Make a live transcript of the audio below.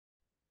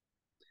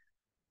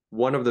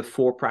one of the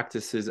four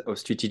practices of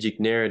strategic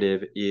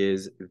narrative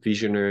is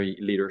visionary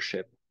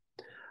leadership.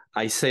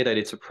 I say that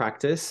it's a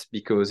practice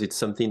because it's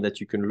something that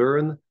you can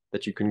learn,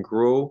 that you can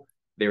grow.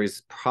 There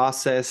is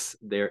process,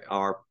 there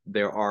are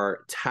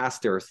tasks,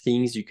 there are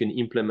things you can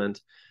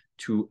implement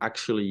to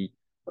actually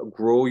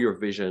grow your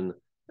vision,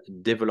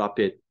 develop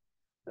it,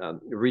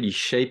 really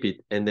shape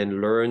it, and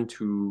then learn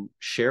to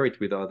share it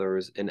with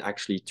others and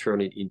actually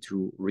turn it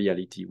into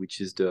reality, which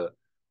is the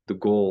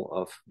goal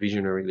of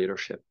visionary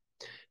leadership.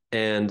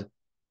 And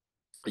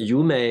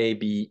you may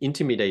be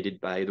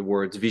intimidated by the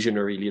words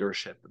visionary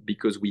leadership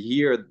because we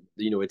hear,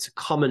 it's a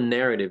common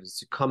narrative,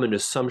 it's a common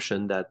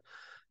assumption that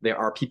there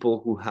are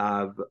people who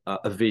have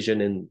a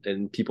vision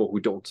and people who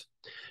don't.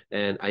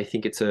 And I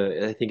think it's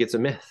a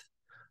myth.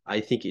 I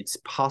think it's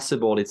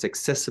possible, it's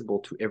accessible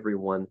to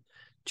everyone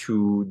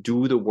to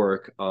do the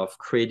work of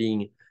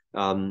creating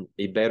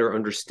a better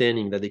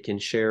understanding that they can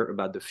share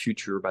about the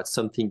future, about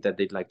something that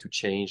they'd like to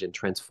change and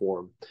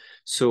transform.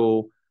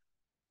 So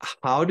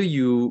how do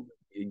you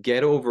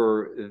get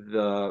over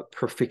the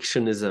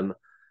perfectionism,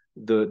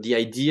 the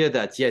idea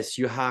that yes,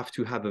 you have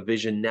to have a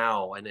vision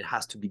now and it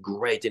has to be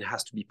great, it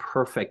has to be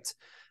perfect,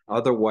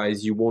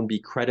 otherwise you won't be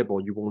credible,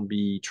 you won't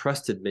be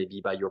trusted maybe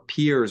by your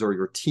peers or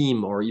your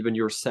team or even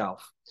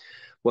yourself?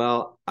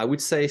 Well, I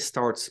would say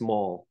start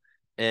small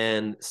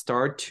and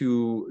start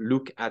to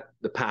look at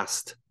the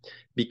past,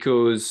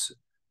 because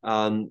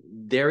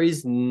there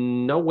is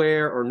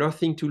nowhere or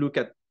nothing to look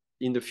at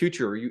in the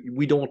future.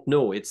 We don't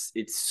know. It's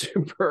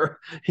super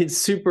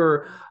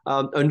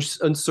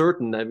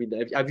uncertain. I mean,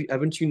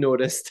 haven't you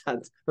noticed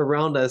that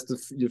around us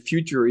the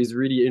future is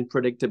really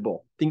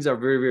unpredictable? Things are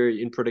very,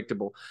 very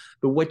unpredictable.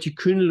 But what you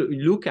can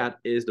look at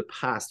is the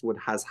past, what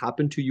has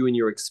happened to you in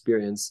your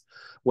experience,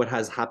 what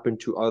has happened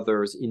to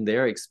others in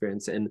their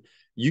experience, and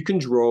you can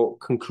draw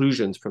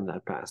conclusions from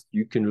that past.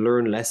 You can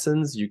learn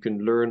lessons. You can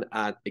learn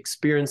at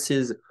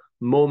experiences,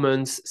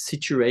 moments,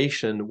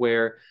 situation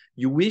where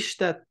you wish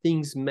that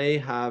things may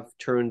have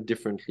turned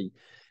differently.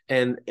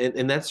 And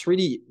that's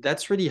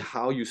really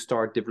how you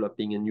start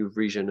developing a new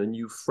vision, a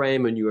new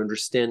frame, a new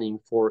understanding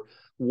for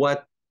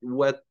what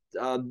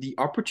the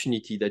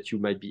opportunity that you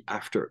might be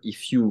after.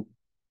 If you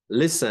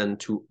listen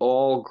to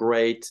all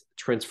great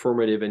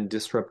transformative and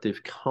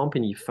disruptive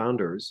company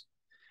founders,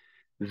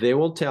 they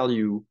will tell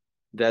you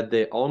that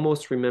they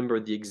almost remember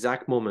the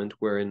exact moment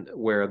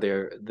where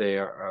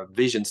their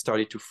vision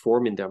started to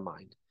form in their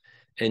mind.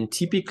 And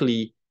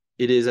typically,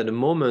 it is at a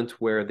moment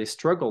where they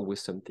struggled with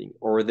something,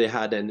 or they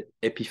had an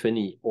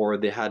epiphany, or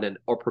they had an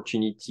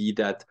opportunity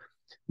that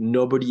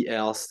nobody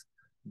else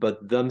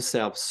but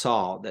themselves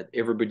saw, that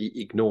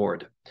everybody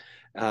ignored.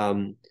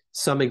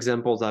 Some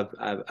examples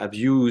I've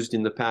used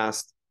in the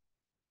past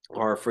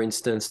are, for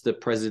instance, the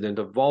president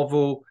of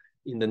Volvo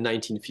in the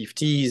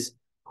 1950s,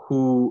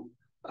 who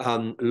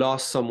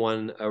lost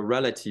someone, a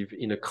relative,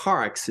 in a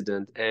car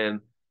accident, and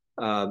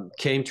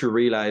came to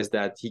realize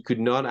that he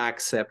could not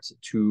accept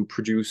to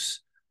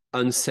produce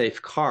unsafe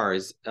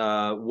cars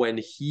when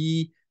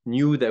he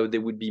knew that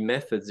there would be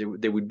methods,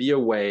 there would be a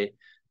way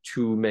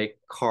to make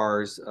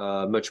cars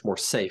much more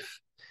safe.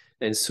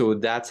 And so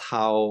that's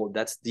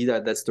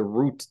the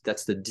root,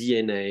 that's the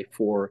DNA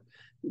for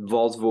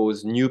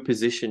Volvo's new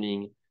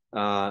positioning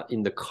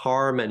in the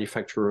car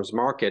manufacturers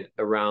market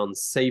around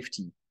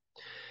safety.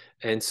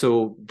 And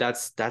so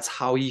that's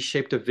how he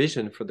shaped a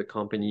vision for the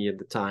company at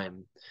the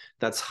time.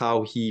 That's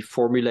how he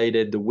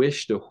formulated the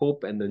wish, the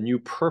hope, and the new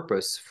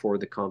purpose for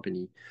the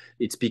company.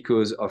 It's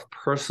because of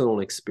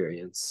personal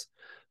experience.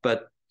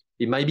 But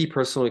it might be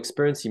personal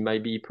experience, it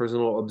might be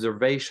personal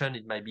observation,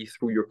 it might be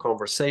through your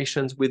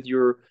conversations with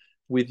your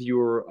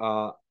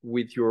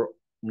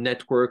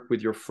network,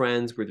 with your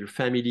friends, with your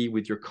family,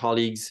 with your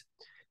colleagues.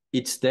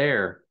 It's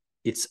there.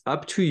 It's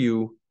up to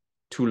you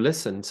to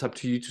listen. It's up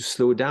to you to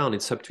slow down.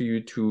 It's up to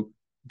you to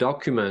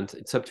document.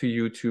 It's up to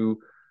you to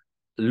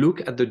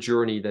look at the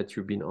journey that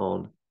you've been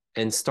on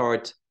and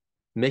start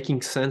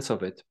making sense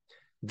of it.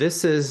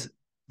 This is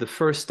the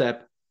first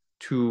step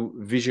to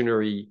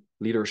visionary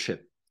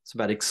leadership. It's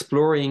about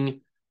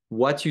exploring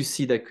what you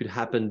see that could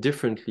happen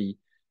differently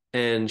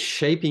and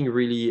shaping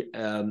really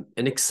an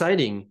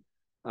exciting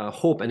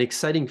hope, an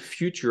exciting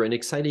future, an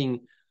exciting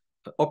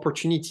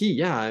opportunity.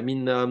 Yeah, I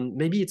mean,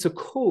 maybe it's a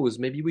cause.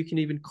 Maybe we can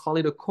even call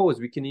it a cause.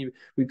 We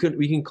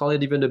can call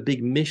it even a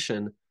big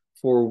mission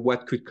for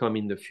what could come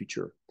in the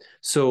future.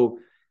 So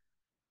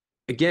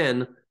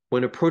again,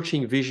 when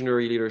approaching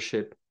visionary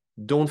leadership,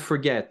 don't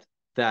forget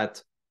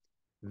that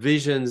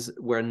visions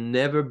were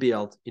never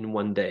built in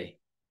one day.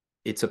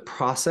 It's a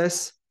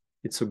process.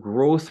 It's a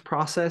growth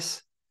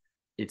process.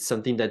 It's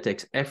something that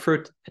takes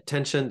effort,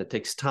 attention, that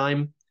takes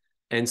time.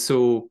 And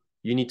so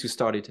you need to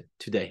start it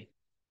today.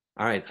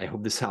 All right, I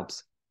hope this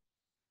helps.